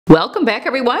Welcome back,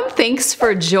 everyone. Thanks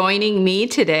for joining me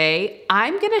today.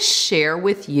 I'm going to share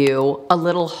with you a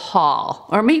little haul,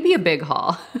 or maybe a big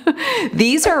haul.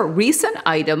 These are recent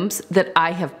items that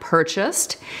I have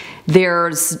purchased.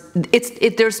 There's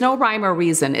no rhyme or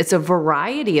reason. It's a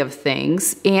variety of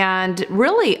things, and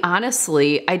really,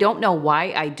 honestly, I don't know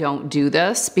why I don't do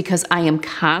this because I am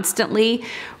constantly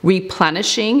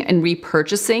replenishing and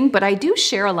repurchasing, but I do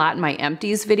share a lot in my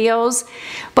empties videos.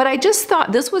 But I just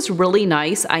thought this was really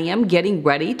nice. I am getting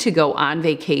ready to go on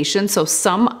vacation, so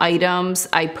some items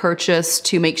I purchased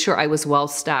to make sure I was well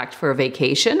stocked for a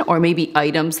vacation, or maybe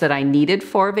items that I needed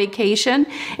for a vacation,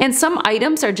 and some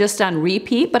items are just on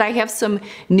repeat, but I have some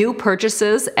new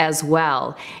purchases as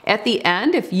well. At the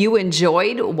end, if you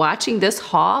enjoyed watching this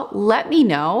haul, let me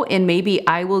know, and maybe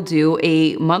I will do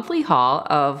a monthly haul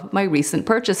of my recent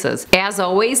purchases. As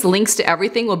always, links to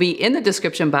everything will be in the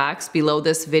description box below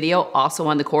this video, also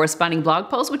on the corresponding blog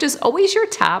post, which is always your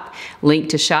top link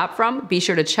to shop from. Be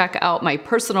sure to check out my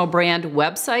personal brand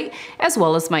website as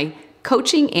well as my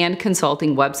coaching and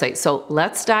consulting website. So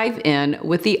let's dive in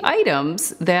with the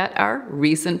items that are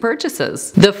recent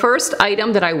purchases. The first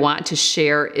item that I want to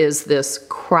share is this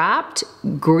cropped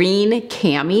green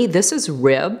cami. This is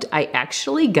ribbed. I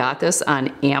actually got this on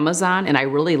Amazon and I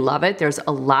really love it. There's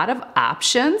a lot of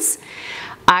options.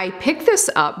 I picked this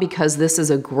up because this is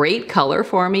a great color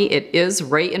for me. It is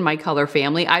right in my color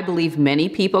family. I believe many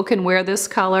people can wear this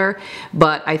color,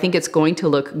 but I think it's going to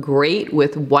look great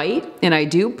with white, and I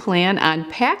do plan on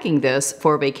packing this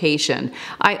for vacation.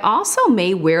 I also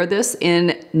may wear this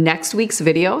in next week's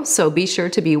video, so be sure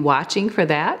to be watching for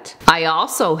that. I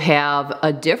also have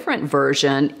a different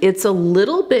version. It's a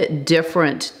little bit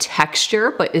different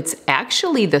texture, but it's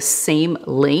actually the same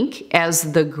length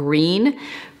as the green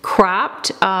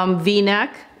cropped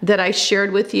V-neck that I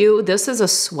shared with you. This is a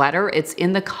sweater. It's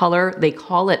in the color, they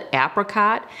call it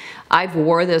apricot. I've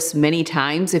wore this many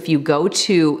times. If you go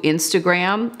to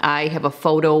Instagram, I have a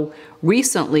photo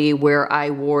recently where I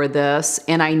wore this,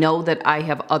 and I know that I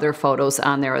have other photos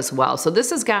on there as well. So this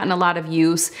has gotten a lot of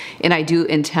use, and I do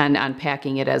intend on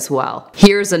packing it as well.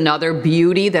 Here's another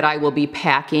beauty that I will be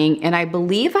packing, and I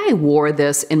believe I wore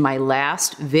this in my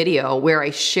last video where I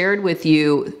shared with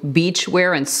you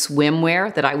beachwear and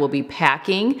swimwear that I will be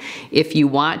packing. If you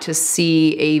want to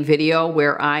see a video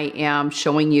where I am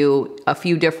showing you a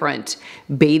few different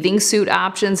bathing suit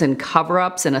options and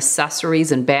cover-ups and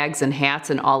accessories and bags and hats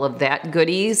and all of that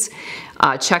goodies,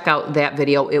 check out that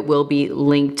video. It will be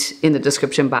linked in the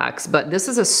description box. But this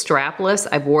is a strapless.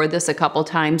 I've wore this a couple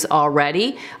times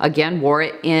already. Again, wore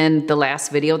it in the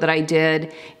last video that I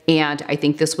did, and I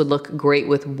think this would look great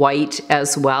with white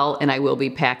as well, and I will be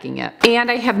packing it.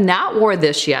 And I have not wore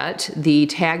this yet. The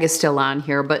tag is still on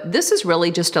here, but this is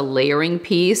really just a layering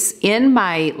piece. In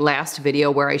my last video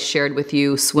where I shared with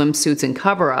you swimsuits and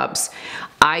cover-ups,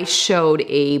 I showed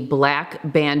a black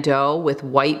bandeau with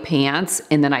white pants,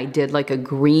 and then I did like a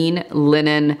green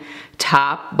linen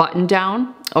top button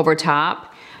down over top,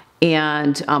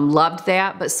 and loved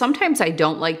that. But sometimes I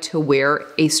don't like to wear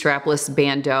a strapless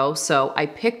bandeau, so I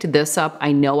picked this up.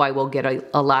 I know I will get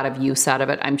a lot of use out of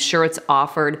it. I'm sure it's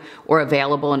offered or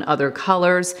available in other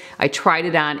colors. I tried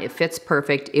it on, it fits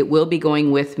perfect. It will be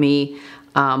going with me.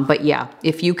 But yeah,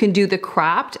 if you can do the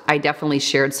cropped, I definitely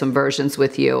shared some versions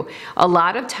with you. A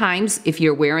lot of times, if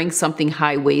you're wearing something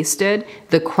high-waisted,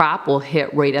 the crop will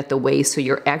hit right at the waist, so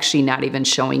you're actually not even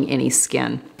showing any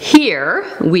skin. Here,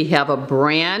 we have a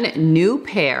brand new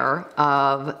pair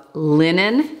of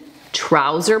linen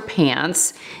trouser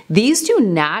pants. These do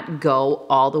not go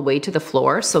all the way to the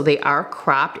floor, so they are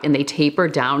cropped and they taper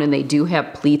down, and they do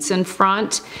have pleats in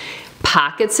front,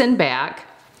 pockets in back.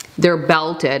 They're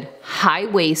belted,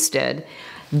 high-waisted.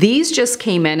 These just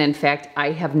came in. In fact,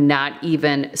 I have not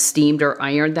even steamed or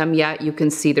ironed them yet. You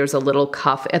can see there's a little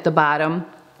cuff at the bottom.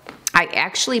 I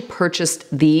actually purchased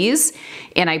these,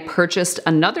 and I purchased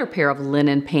another pair of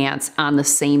linen pants on the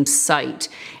same site.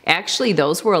 Actually,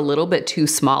 those were a little bit too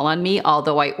small on me,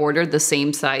 although I ordered the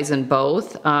same size in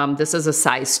both. This is a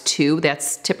size 2.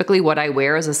 That's typically what I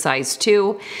wear, is a size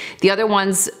 2. The other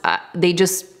ones, they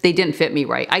didn't fit me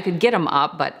right. I could get them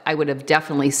up, but I would have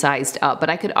definitely sized up. But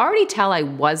I could already tell I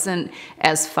wasn't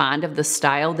as fond of the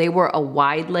style. They were a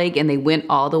wide leg, and they went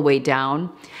all the way down.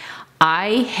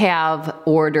 I have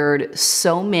ordered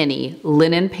so many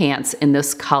linen pants in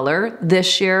this color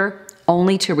this year,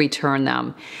 only to return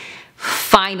them.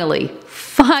 Finally,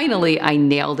 I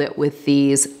nailed it with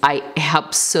these. I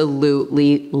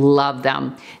absolutely love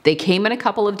them. They came in a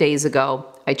couple of days ago.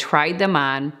 I tried them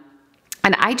on,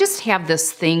 and I just have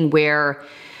this thing where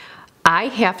I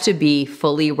have to be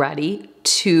fully ready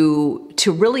to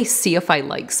really see if I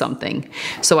like something.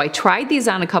 So I tried these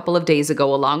on a couple of days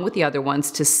ago along with the other ones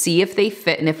to see if they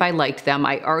fit and if I liked them.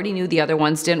 I already knew the other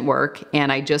ones didn't work, and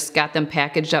I just got them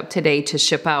packaged up today to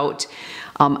ship out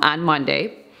on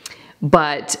Monday.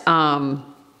 But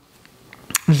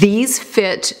these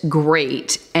fit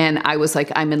great, and I was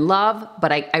like, I'm in love,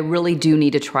 but I really do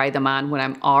need to try them on when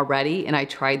I'm all ready, and I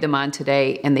tried them on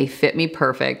today, and they fit me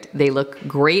perfect. They look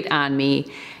great on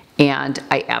me, and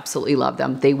I absolutely love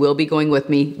them. They will be going with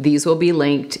me. These will be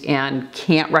linked, and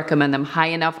can't recommend them high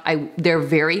enough. They're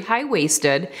very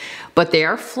high-waisted, but they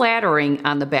are flattering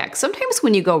on the back. Sometimes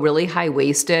when you go really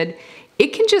high-waisted,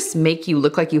 it can just make you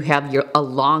look like you have a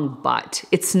long butt.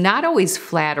 It's not always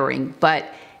flattering,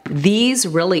 but these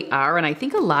really are, and I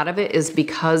think a lot of it is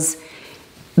because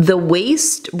the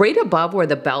waist right above where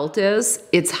the belt is,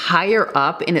 it's higher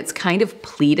up and it's kind of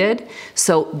pleated,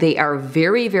 so they are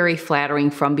very, very flattering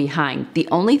from behind. The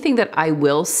only thing that I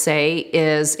will say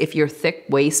is if you're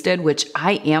thick-waisted, which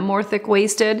I am more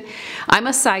thick-waisted, I'm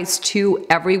a size 2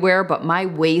 everywhere, but my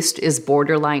waist is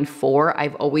borderline 4.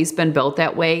 I've always been built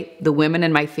that way. The women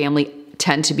in my family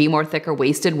tend to be more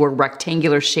thicker-waisted. We're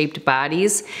rectangular-shaped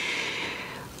bodies.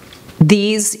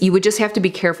 These, you would just have to be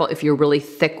careful if you're really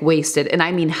thick-waisted, and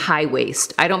I mean high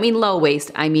waist. I don't mean low waist,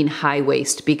 I mean high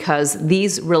waist, because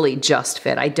these really just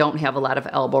fit. I don't have a lot of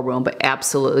elbow room, but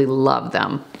absolutely love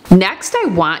them. Next, I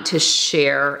want to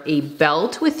share a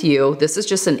belt with you. This is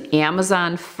just an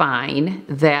Amazon find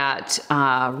that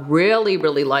really,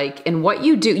 really like. And what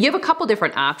you do, you have a couple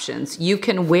different options. You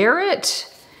can wear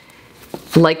it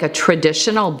like a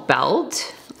traditional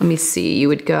belt. Let me see,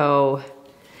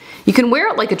 you can wear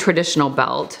it like a traditional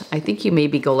belt. I think you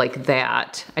maybe go like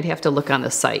that. I'd have to look on the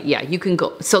site. Yeah, you can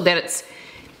go so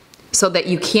that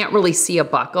you can't really see a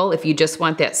buckle if you just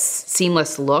want that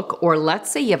seamless look. Or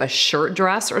let's say you have a shirt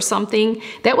dress or something.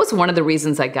 That was one of the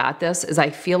reasons I got this, is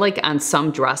I feel like on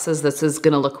some dresses this is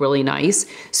gonna look really nice.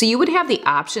 So you would have the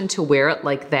option to wear it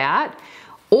like that,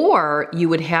 or you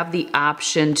would have the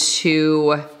option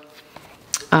to,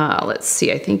 let's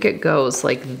see, I think it goes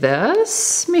like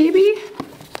this, maybe.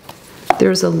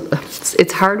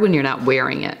 It's hard when you're not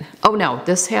wearing it. Oh no,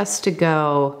 this has to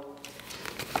go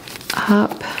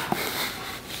up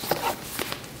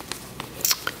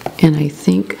and I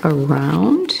think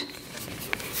around,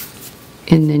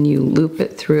 and then you loop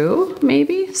it through,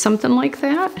 maybe, something like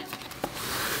that.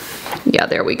 Yeah,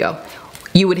 there we go.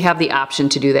 You would have the option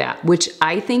to do that, which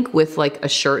I think with like a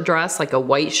shirt dress, like a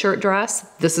white shirt dress,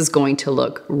 this is going to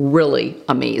look really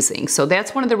amazing. So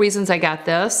that's one of the reasons I got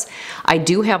this. I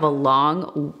do have a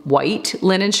long white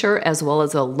linen shirt as well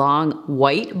as a long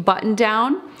white button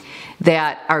down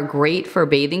that are great for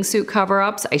bathing suit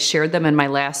cover-ups. I shared them in my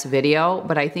last video,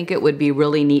 but I think it would be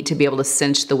really neat to be able to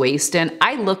cinch the waist in.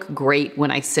 I look great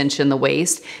when I cinch in the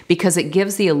waist because it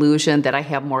gives the illusion that I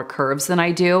have more curves than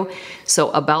I do. So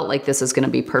a belt like this is gonna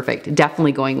be perfect.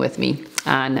 Definitely going with me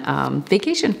on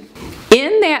vacation.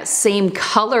 In that same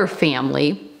color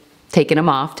family, taking them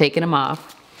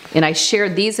off, and I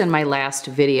shared these in my last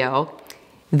video,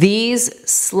 these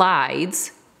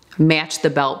slides match the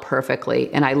belt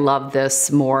perfectly, and I love this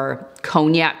more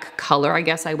cognac color, I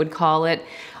guess I would call it.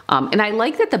 And I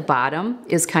like that the bottom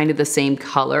is kind of the same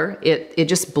color. It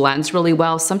just blends really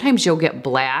well. Sometimes you'll get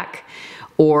black,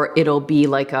 or it'll be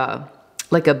like a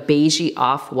beigey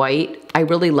off-white. I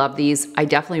really love these. I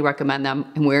definitely recommend them.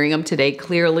 I'm wearing them today,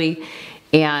 clearly,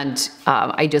 and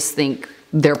I just think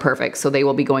they're perfect, so they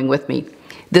will be going with me.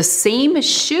 The same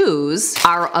shoes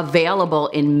are available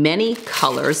in many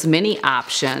colors, many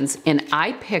options, and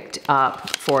I picked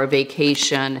up for a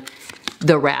vacation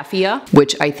the raffia,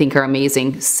 which I think are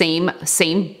amazing.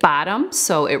 Same bottom,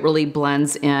 so it really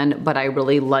blends in, but I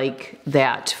really like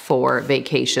that for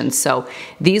vacation. So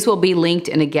these will be linked,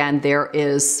 and again, there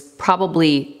is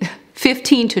probably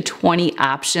 15 to 20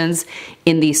 options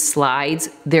in these slides.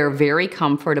 They're very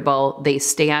comfortable. They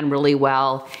stay on really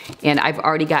well. And I've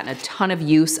already gotten a ton of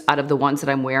use out of the ones that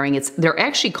I'm wearing. They're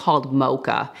actually called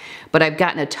mocha, but I've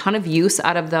gotten a ton of use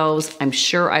out of those. I'm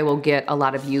sure I will get a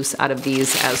lot of use out of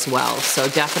these as well. So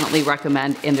definitely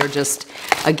recommend, and they're just,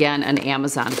 again, an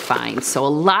Amazon find. So a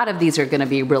lot of these are gonna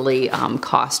be really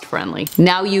cost friendly.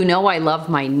 Now you know I love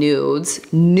my nudes.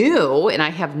 New, and I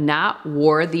have not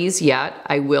wore these yet.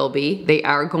 I will be. They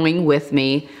are going with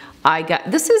me.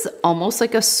 This is almost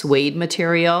like a suede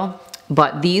material,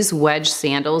 but these wedge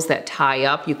sandals that tie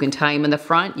up, you can tie them in the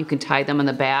front, you can tie them in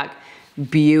the back.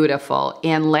 Beautiful.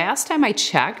 And last time I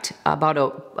checked, about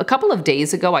a couple of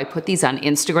days ago, I put these on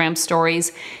Instagram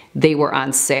stories. They were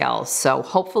on sale, so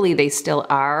hopefully they still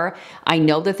are. I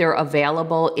know that they're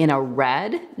available in a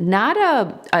red, not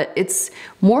it's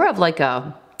more of like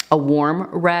a warm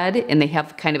red, and they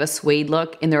have kind of a suede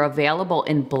look, and they're available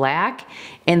in black,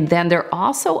 and then they're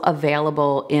also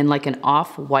available in like an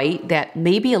off-white that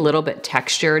may be a little bit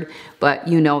textured, but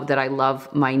you know that I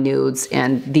love my nudes,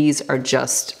 and these are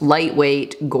just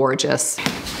lightweight, gorgeous.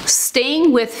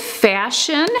 Staying with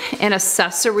fashion and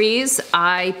accessories,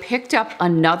 I picked up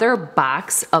another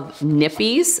box of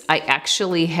nippies. I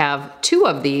actually have 2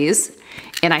 of these,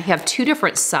 and I have 2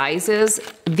 different sizes.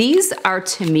 These are,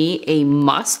 to me, a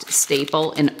must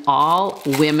staple in all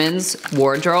women's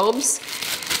wardrobes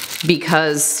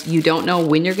because you don't know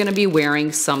when you're gonna be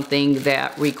wearing something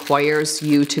that requires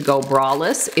you to go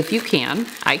braless, if you can,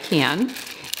 I can,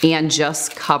 and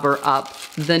just cover up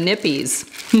the nippies.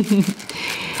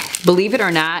 Believe it or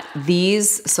not,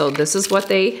 these, so this is what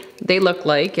they look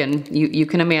like, and you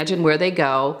can imagine where they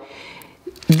go.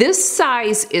 This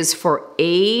size is for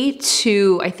A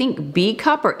to, I think, B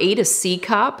cup or A to C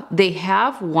cup. They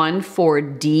have one for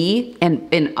D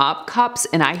and up cups,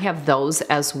 and I have those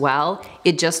as well.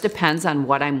 It just depends on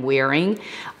what I'm wearing.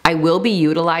 I will be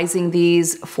utilizing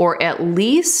these for at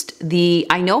least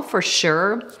I know for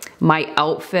sure my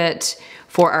outfit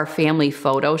for our family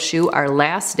photo shoot. Our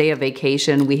last day of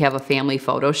vacation, we have a family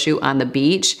photo shoot on the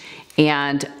beach,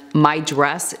 and my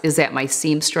dress is at my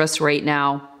seamstress right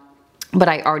now. But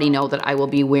I already know that I will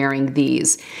be wearing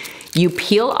these. You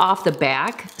peel off the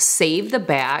back, save the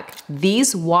back.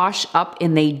 These wash up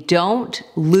and they don't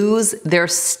lose their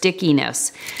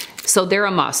stickiness. So they're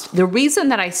a must. The reason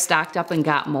that I stocked up and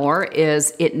got more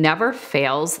is it never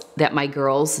fails that my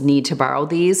girls need to borrow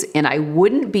these, and I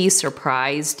wouldn't be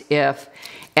surprised if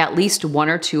at least 1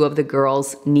 or 2 of the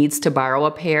girls needs to borrow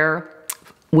a pair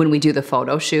when we do the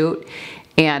photo shoot.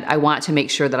 And I want to make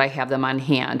sure that I have them on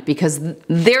hand because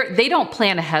they don't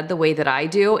plan ahead the way that I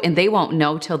do, and they won't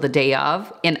know till the day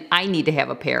of, and I need to have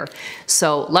a pair.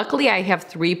 So luckily I have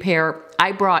 3 pair.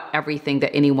 I brought everything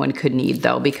that anyone could need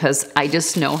though, because I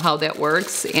just know how that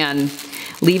works, and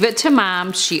leave it to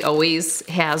mom. She always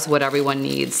has what everyone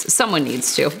needs. Someone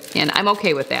needs to, and I'm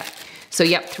okay with that. So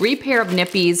yep, 3 pair of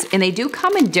nippies, and they do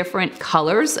come in different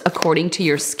colors according to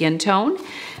your skin tone.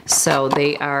 So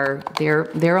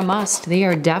they're a must. They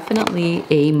are definitely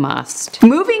a must.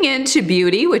 Moving into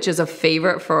beauty, which is a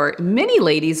favorite for many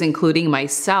ladies, including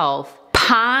myself,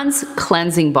 Pond's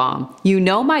Cleansing Balm. You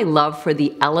know my love for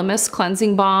the Elemis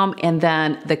Cleansing Balm and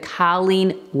then the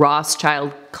Colleen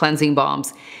Rothschild Cleansing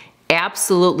Balms.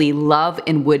 Absolutely love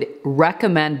and would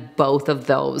recommend both of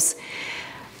those.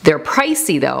 They're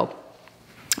pricey though.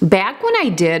 Back when I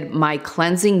did my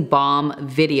cleansing balm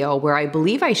video, where I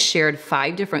believe I shared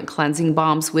 5 different cleansing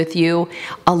balms with you,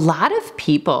 a lot of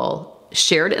people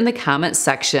shared in the comment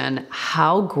section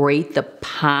how great the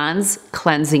Pond's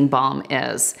Cleansing Balm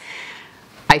is.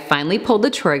 I finally pulled the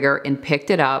trigger and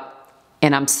picked it up,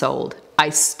 and I'm sold. I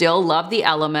still love the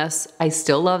Elemis. I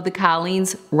still love the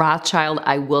Colleen's Rothschild.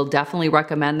 I will definitely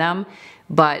recommend them,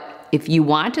 but if you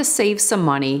want to save some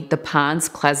money, the Pond's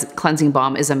Cleansing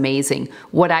Balm is amazing.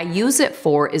 What I use it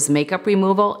for is makeup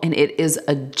removal, and it is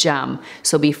a gem.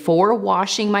 So before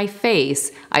washing my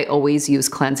face, I always use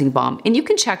cleansing balm. And you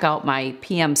can check out my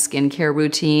PM skincare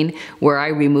routine where I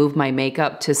remove my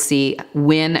makeup to see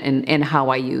when and how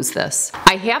I use this.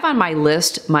 I have on my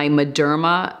list my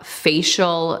Mederma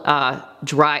facial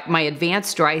my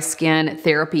advanced dry skin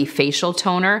therapy facial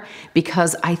toner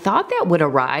because I thought that would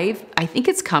arrive. I think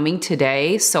it's coming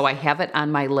today, so I have it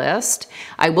on my list.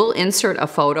 I will insert a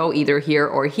photo either here,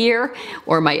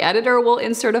 or my editor will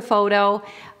insert a photo.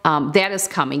 That is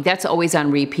coming. That's always on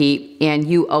repeat, and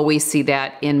you always see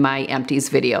that in my empties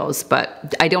videos,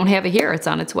 but I don't have it here. It's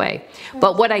on its way.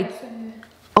 But what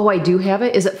I do have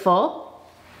it. Is it full?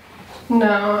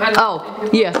 No, I don't. Oh,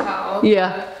 yeah.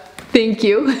 Yeah. Thank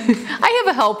you. I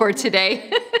have a helper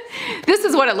today. This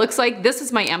is what it looks like. This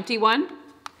is my empty one.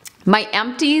 My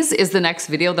empties is the next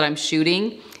video that I'm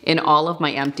shooting, and all of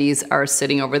my empties are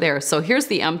sitting over there. So here's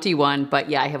the empty one, but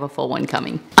yeah, I have a full one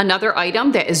coming. Another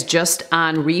item that is just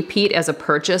on repeat as a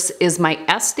purchase is my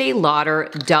Estee Lauder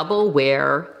Double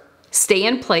Wear Stay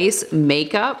in Place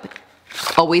makeup.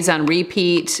 Always on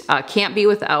repeat, can't be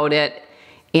without it.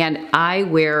 And I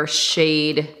wear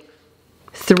shade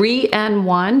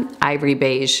 3N1 Ivory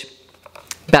Beige.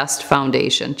 Best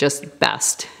foundation, just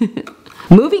best.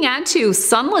 Moving on to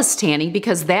Sunless Tanning,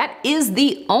 because that is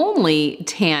the only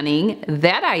tanning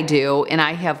that I do, and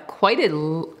I have quite a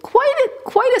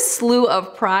slew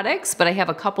of products, but I have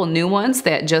a couple new ones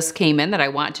that just came in that I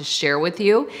want to share with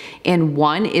you, and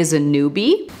one is a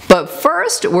newbie. But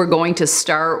first, we're going to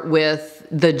start with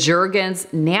the Jergens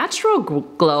Natural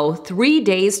Glow 3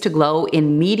 Days to Glow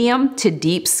in medium to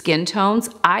deep skin tones.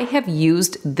 I have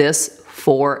used this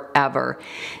forever.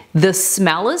 The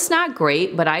smell is not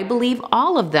great, but I believe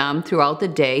all of them throughout the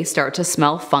day start to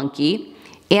smell funky,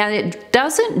 and it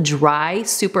doesn't dry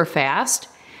super fast,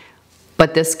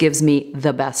 but this gives me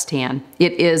the best tan.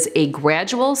 It is a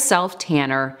gradual self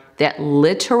tanner that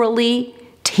literally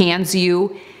tans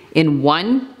you in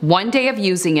one day of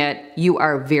using it. You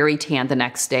are very tan the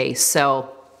next day.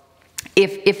 So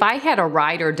if I had a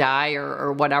ride or die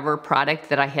or whatever product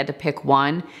that I had to pick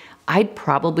one, I'd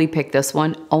probably pick this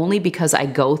one, only because I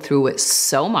go through it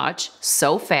so much,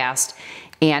 so fast,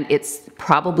 and it's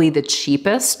probably the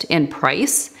cheapest in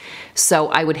price. So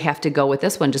I would have to go with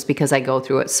this one just because I go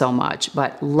through it so much.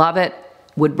 But love it,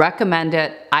 would recommend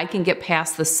it. I can get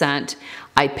past the scent.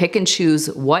 I pick and choose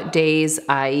what days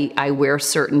I wear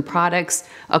certain products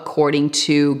according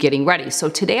to getting ready. So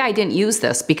today I didn't use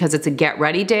this because it's a get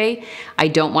ready day. I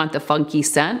don't want the funky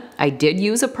scent. I did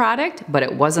use a product, but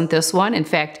it wasn't this one. In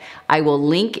fact, I will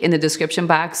link in the description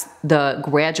box the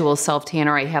gradual self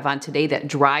tanner I have on today that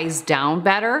dries down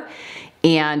better,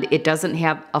 and it doesn't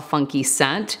have a funky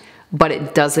scent, but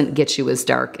it doesn't get you as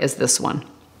dark as this one.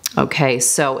 Okay,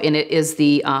 so, and it is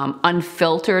the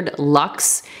unfiltered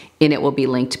Luxe, and it will be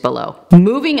linked below.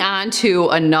 Moving on to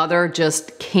another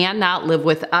just cannot live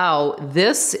without.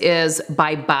 This is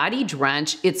by Body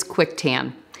Drench. It's Quick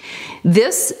Tan.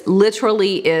 This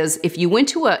literally is, if you went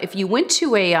to a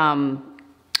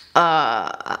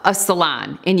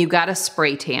salon and you got a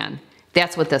spray tan,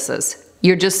 that's what this is.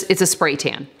 It's a spray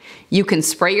tan. You can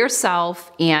spray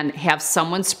yourself and have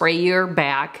someone spray your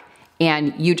back,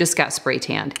 and you just got spray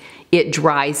tanned. It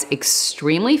dries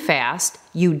extremely fast.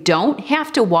 You don't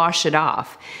have to wash it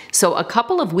off. So a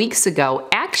couple of weeks ago,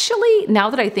 actually, now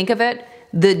that I think of it,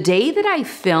 the day that I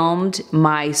filmed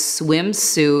my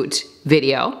swimsuit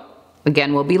video,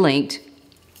 again, will be linked,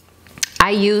 I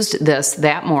used this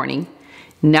that morning,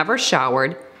 never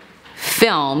showered,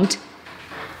 filmed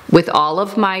with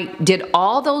did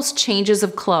all those changes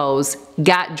of clothes,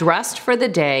 got dressed for the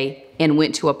day, and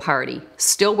went to a party.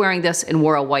 Still wearing this and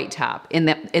wore a white top. And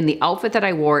the outfit that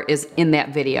I wore is in that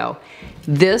video.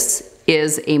 This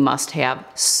is a must-have.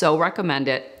 So recommend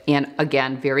it. And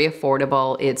again, very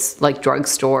affordable. It's like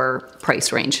drugstore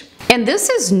price range. And this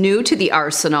is new to the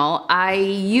arsenal. I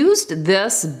used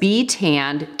this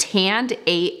Tanned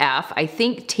AF. I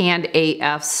think Tanned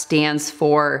AF stands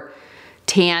for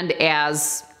tanned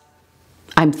as,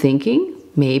 I'm thinking,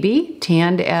 maybe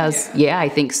tanned as, yeah, I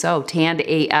think so. Tanned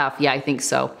AF, yeah, I think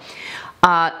so.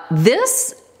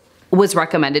 This was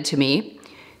recommended to me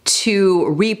to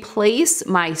replace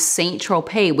my Saint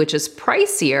Tropez, which is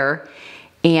pricier,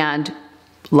 and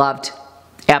loved,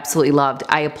 absolutely loved.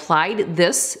 I applied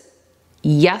this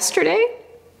yesterday.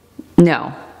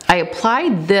 No, I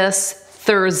applied this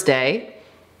Thursday,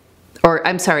 or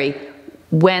I'm sorry,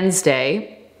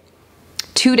 Wednesday,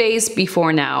 2 days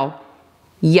before now.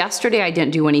 Yesterday I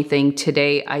didn't do anything.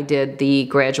 Today I did the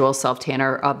gradual self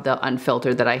tanner of the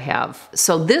unfiltered that I have.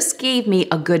 So this gave me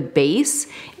a good base,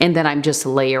 and then I'm just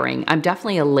layering. I'm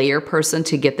definitely a layer person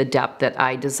to get the depth that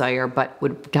I desire, but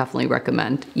would definitely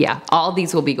recommend. Yeah, all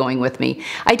these will be going with me.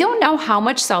 I don't know how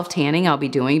much self tanning I'll be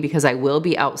doing because I will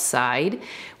be outside.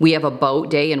 We have a boat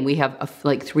day and we have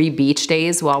like 3 beach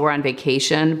days while we're on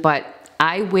vacation, but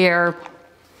I wear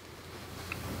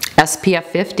SPF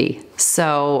 50.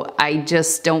 So I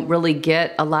just don't really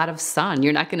get a lot of sun.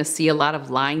 You're not going to see a lot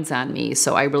of lines on me.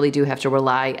 So I really do have to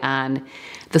rely on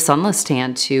the Sunless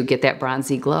Tan to get that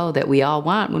bronzy glow that we all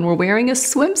want when we're wearing a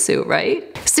swimsuit,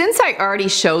 right? Since I already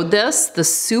showed this, the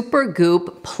Super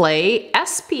Goop Play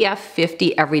SPF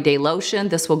 50 Everyday Lotion.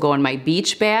 This will go in my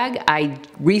beach bag. I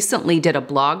recently did a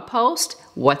blog post,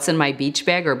 what's in my beach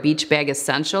bag, or beach bag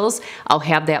essentials. I'll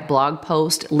have that blog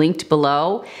post linked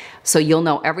below. So you'll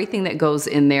know everything that goes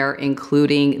in there,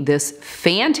 including this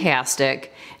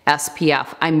fantastic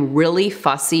SPF. I'm really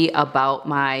fussy about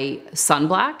my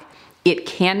sunblock. It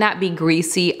cannot be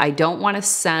greasy. I don't want a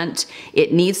scent.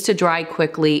 It needs to dry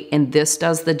quickly, and this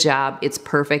does the job. It's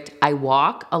perfect. I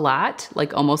walk a lot,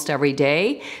 like almost every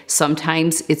day.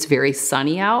 Sometimes it's very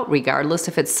sunny out, regardless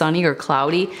if it's sunny or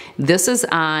cloudy. This is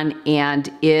on,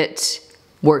 and it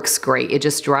works great. It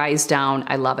just dries down.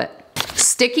 I love it.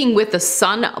 Sticking with the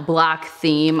sunblock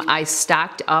theme, I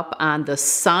stocked up on the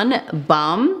Sun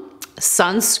Bum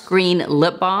sunscreen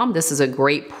lip balm. This is a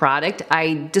great product.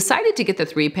 I decided to get the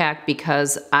 3-pack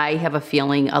because I have a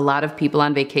feeling a lot of people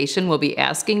on vacation will be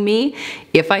asking me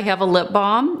if I have a lip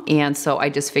balm, and so I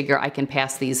just figure I can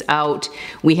pass these out.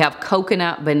 We have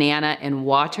coconut, banana, and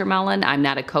watermelon. I'm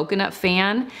not a coconut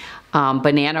fan.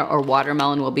 Banana or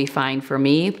watermelon will be fine for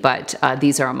me, but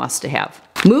these are a must-to-have.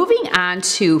 Moving on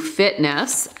to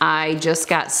fitness, I just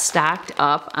got stocked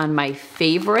up on my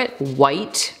favorite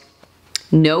white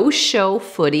no-show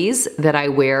footies that I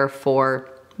wear for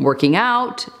working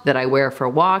out, that I wear for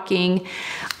walking.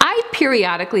 I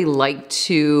periodically like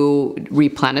to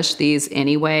replenish these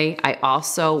anyway. I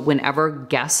also, whenever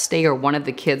guests stay or one of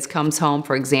the kids comes home,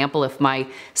 for example, if my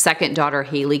second daughter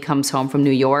Haley comes home from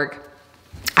New York,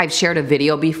 I've shared a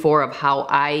video before of how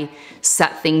I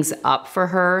set things up for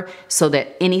her so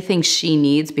that anything she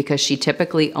needs, because she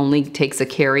typically only takes a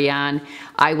carry-on,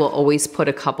 I will always put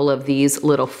a couple of these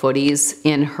little footies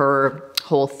in her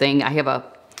whole thing. I have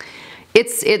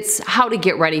it's how to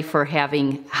get ready for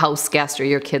having house guests or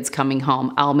your kids coming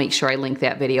home. I'll make sure I link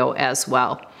that video as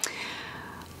well.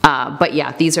 But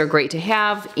yeah, these are great to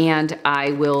have, and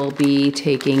I will be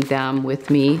taking them with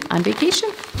me on vacation.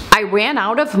 I ran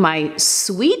out of my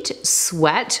Sweet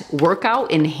Sweat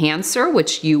Workout Enhancer,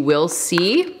 which you will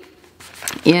see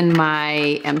in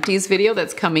my empties video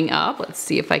that's coming up. Let's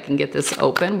see if I can get this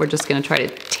open. We're just gonna try to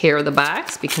tear the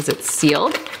box because it's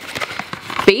sealed.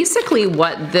 Basically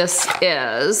what this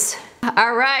is,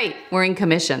 all right, we're in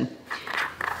commission.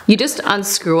 You just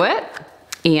unscrew it,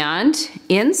 and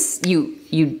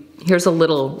here's a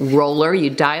little roller. You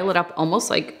dial it up almost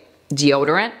like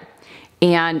deodorant,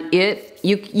 and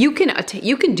you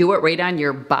can do it right on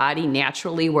your body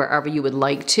naturally wherever you would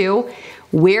like to.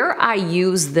 Where I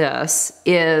use this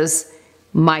is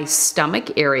my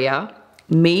stomach area,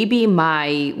 maybe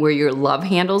where your love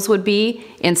handles would be,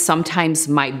 and sometimes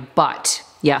my butt.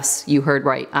 Yes, you heard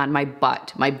right, on my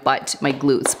butt, my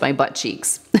glutes, my butt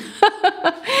cheeks.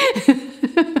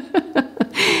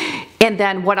 And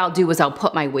then what I'll do is I'll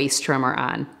put my waist trimmer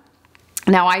on.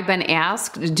 Now, I've been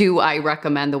asked, do I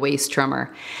recommend the waist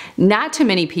trimmer? Not to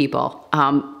many people.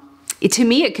 To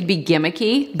me, it could be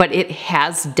gimmicky, but it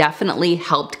has definitely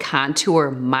helped contour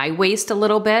my waist a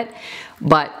little bit.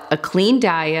 But a clean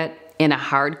diet and a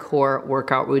hardcore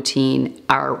workout routine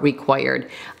are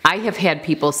required. I have had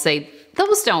people say,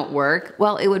 those don't work.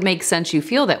 Well, it would make sense you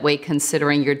feel that way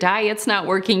considering your diet's not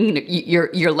working,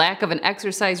 your lack of an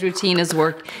exercise routine is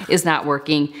not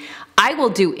working. I will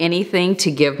do anything to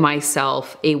give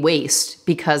myself a waist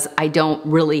because I don't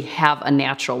really have a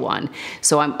natural one.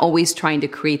 So I'm always trying to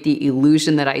create the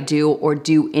illusion that I do or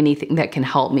do anything that can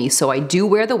help me. So I do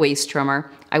wear the waist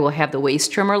trimmer. I will have the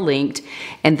waist trimmer linked,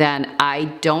 and then I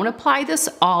don't apply this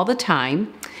all the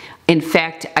time. In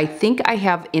fact, I think I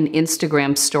have in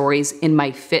Instagram stories in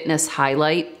my fitness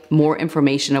highlight more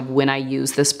information of when I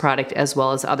use this product as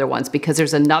well as other ones, because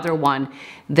there's another one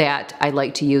that I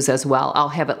like to use as well. I'll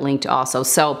have it linked also.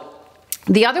 So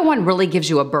the other one really gives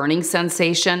you a burning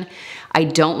sensation. I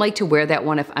don't like to wear that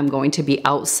one if I'm going to be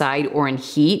outside or in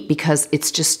heat because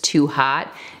it's just too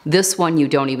hot. This one you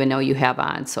don't even know you have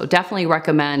on. So definitely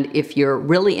recommend if you're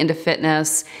really into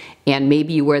fitness and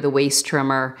maybe you wear the waist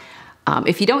trimmer.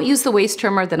 If you don't use the waist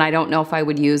trimmer, then I don't know if I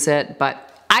would use it,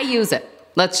 but I use it.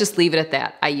 Let's just leave it at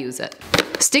that. I use it.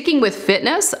 Sticking with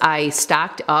fitness, I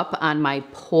stocked up on my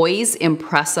Poise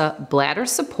Impressa bladder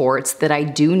supports that I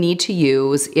do need to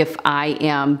use if I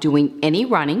am doing any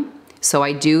running. So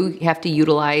I do have to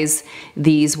utilize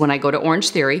these when I go to Orange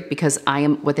Theory because I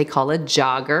am what they call a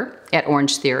jogger at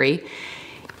Orange Theory.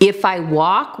 If I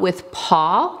walk with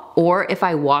Paul or if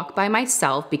I walk by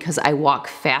myself because I walk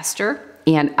faster,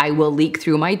 and I will leak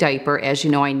through my diaper. As you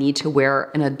know, I need to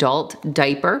wear an adult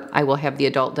diaper. I will have the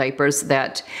adult diapers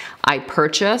that I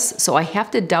purchase. So I have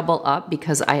to double up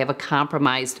because I have a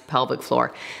compromised pelvic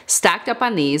floor. Stacked up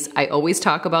on these. I always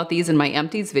talk about these in my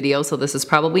empties video, so this is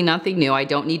probably nothing new. I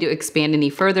don't need to expand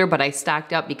any further, but I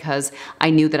stocked up because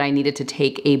I knew that I needed to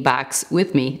take a box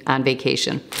with me on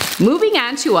vacation. Moving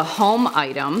on to a home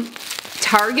item,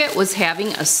 Target was having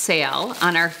a sale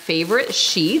on our favorite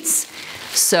sheets.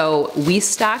 So we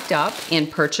stocked up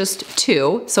and purchased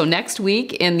 2. So next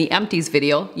week in the empties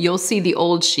video, you'll see the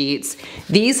old sheets.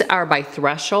 These are by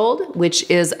Threshold, which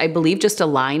is, I believe, just a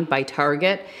line by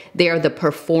Target. They are the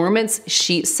performance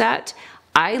sheet set.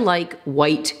 I like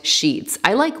white sheets.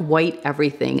 I like white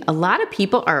everything. A lot of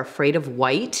people are afraid of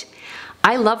white.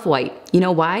 I love white. You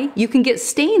know why? You can get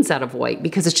stains out of white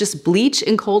because it's just bleach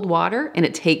in cold water and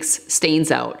it takes stains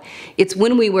out. It's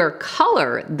when we wear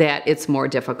color that it's more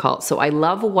difficult. So I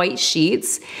love white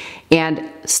sheets and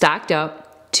stocked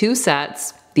up 2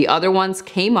 sets. The other ones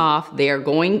came off. They are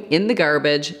going in the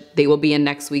garbage. They will be in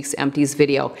next week's empties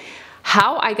video.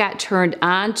 How I got turned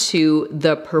on to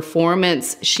the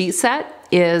performance sheet set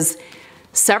is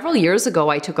several years ago,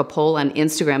 I took a poll on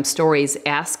Instagram stories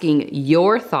asking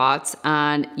your thoughts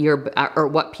on or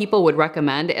what people would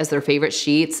recommend as their favorite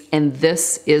sheets. And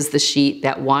this is the sheet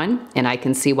that won, and I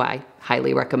can see why.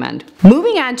 Highly recommend.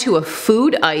 Moving on to a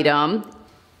food item.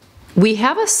 We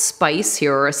have a spice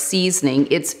here, or a seasoning.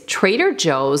 It's Trader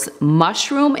Joe's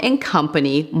Mushroom and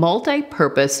Company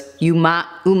Multi-Purpose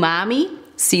Umami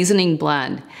Seasoning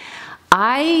Blend.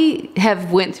 I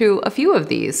have went through a few of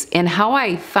these, and how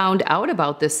I found out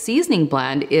about this seasoning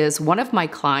blend is one of my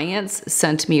clients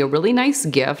sent me a really nice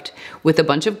gift with a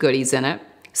bunch of goodies in it.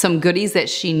 Some goodies that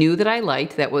she knew that I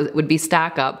liked that would be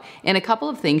stock up, and a couple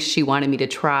of things she wanted me to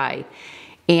try.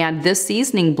 And this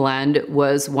seasoning blend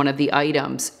was one of the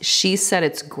items. She said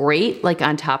it's great like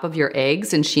on top of your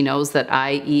eggs, and she knows that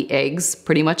I eat eggs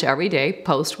pretty much every day,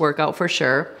 post-workout for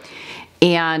sure.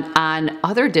 And on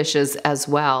other dishes as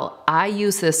well. I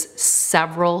use this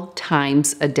several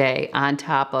times a day on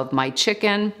top of my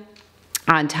chicken,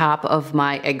 on top of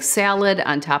my egg salad,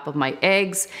 on top of my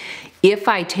eggs. If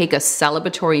I take a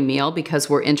celebratory meal because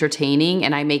we're entertaining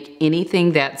and I make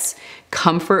anything that's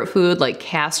comfort food like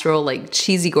casserole, like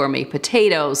cheesy gourmet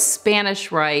potatoes,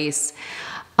 Spanish rice,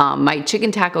 my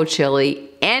chicken taco chili,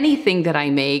 anything that I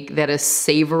make that is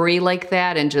savory like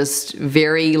that and just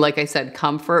very, like I said,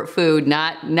 comfort food,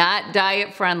 not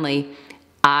diet friendly,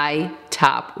 I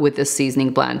top with this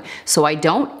seasoning blend. So I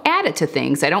don't add it to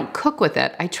things. I don't cook with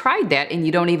it. I tried that and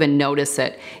you don't even notice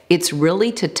it. It's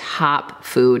really to top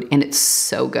food and it's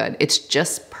so good. It's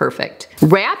just perfect.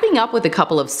 Wrapping up with a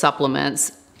couple of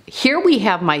supplements. Here we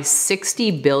have my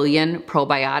 60 billion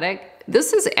probiotic.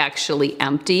 This is actually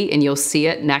empty and you'll see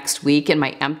it next week in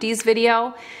my empties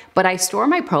video, but I store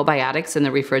my probiotics in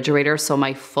the refrigerator, so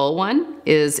my full one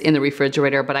is in the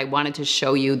refrigerator, but I wanted to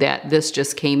show you that this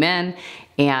just came in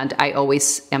and I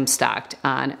always am stocked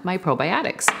on my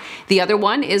probiotics. The other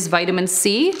one is vitamin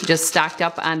C, just stocked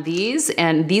up on these,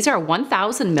 and these are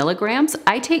 1,000 milligrams.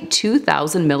 I take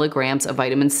 2,000 milligrams of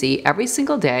vitamin C every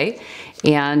single day,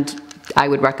 and I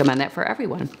would recommend that for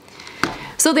everyone.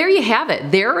 So there you have it.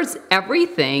 There's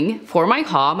everything for my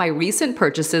haul, my recent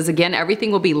purchases. Again,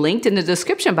 everything will be linked in the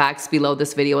description box below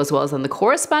this video, as well as on the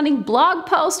corresponding blog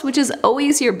post, which is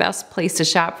always your best place to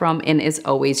shop from and is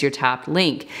always your top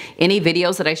link. Any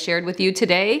videos that I shared with you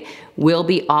today will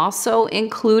be also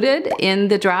included in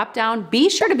the drop down. Be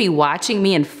sure to be watching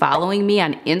me and following me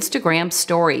on Instagram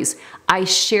stories. I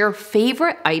share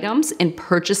favorite items and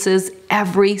purchases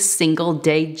every single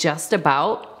day, just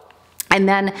about. And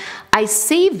then I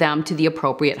save them to the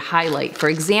appropriate highlight. For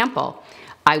example,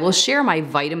 I will share my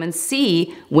vitamin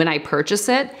C when I purchase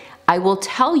it. I will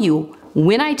tell you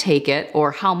when I take it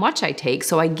or how much I take.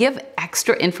 So I give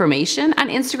extra information on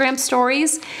Instagram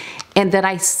stories, and then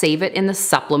I save it in the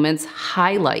supplements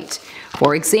highlight.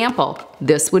 For example,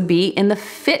 this would be in the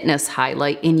fitness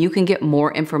highlight and you can get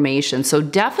more information. So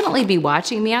definitely be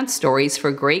watching me on stories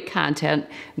for great content,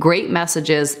 great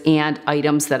messages, and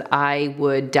items that I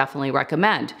would definitely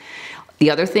recommend.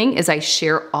 The other thing is I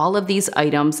share all of these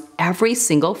items every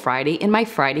single Friday in my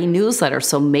Friday newsletter.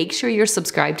 So make sure you're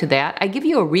subscribed to that. I give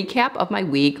you a recap of my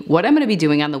week, what I'm going to be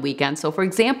doing on the weekend. So for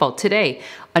example, today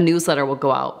a newsletter will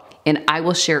go out, and I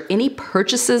will share any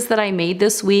purchases that I made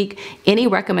this week, any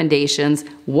recommendations,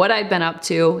 what I've been up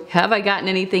to, have I gotten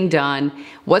anything done,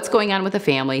 what's going on with the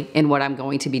family, and what I'm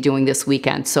going to be doing this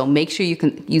weekend. So make sure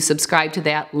you subscribe to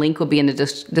that. Link will be in the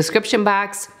description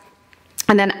box.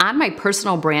 And then on my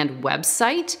personal brand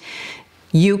website,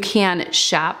 you can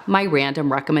shop my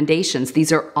random recommendations.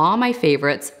 These are all my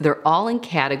favorites. They're all in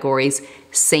categories.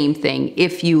 Same thing.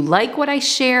 If you like what I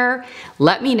share,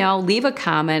 let me know. Leave a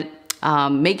comment.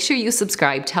 Make sure you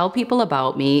subscribe, tell people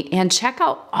about me, and check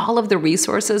out all of the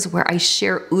resources where I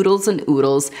share oodles and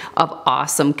oodles of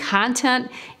awesome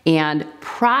content and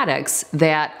products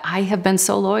that I have been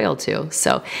so loyal to.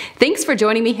 So thanks for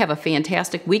joining me. Have a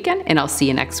fantastic weekend, and I'll see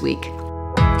you next week.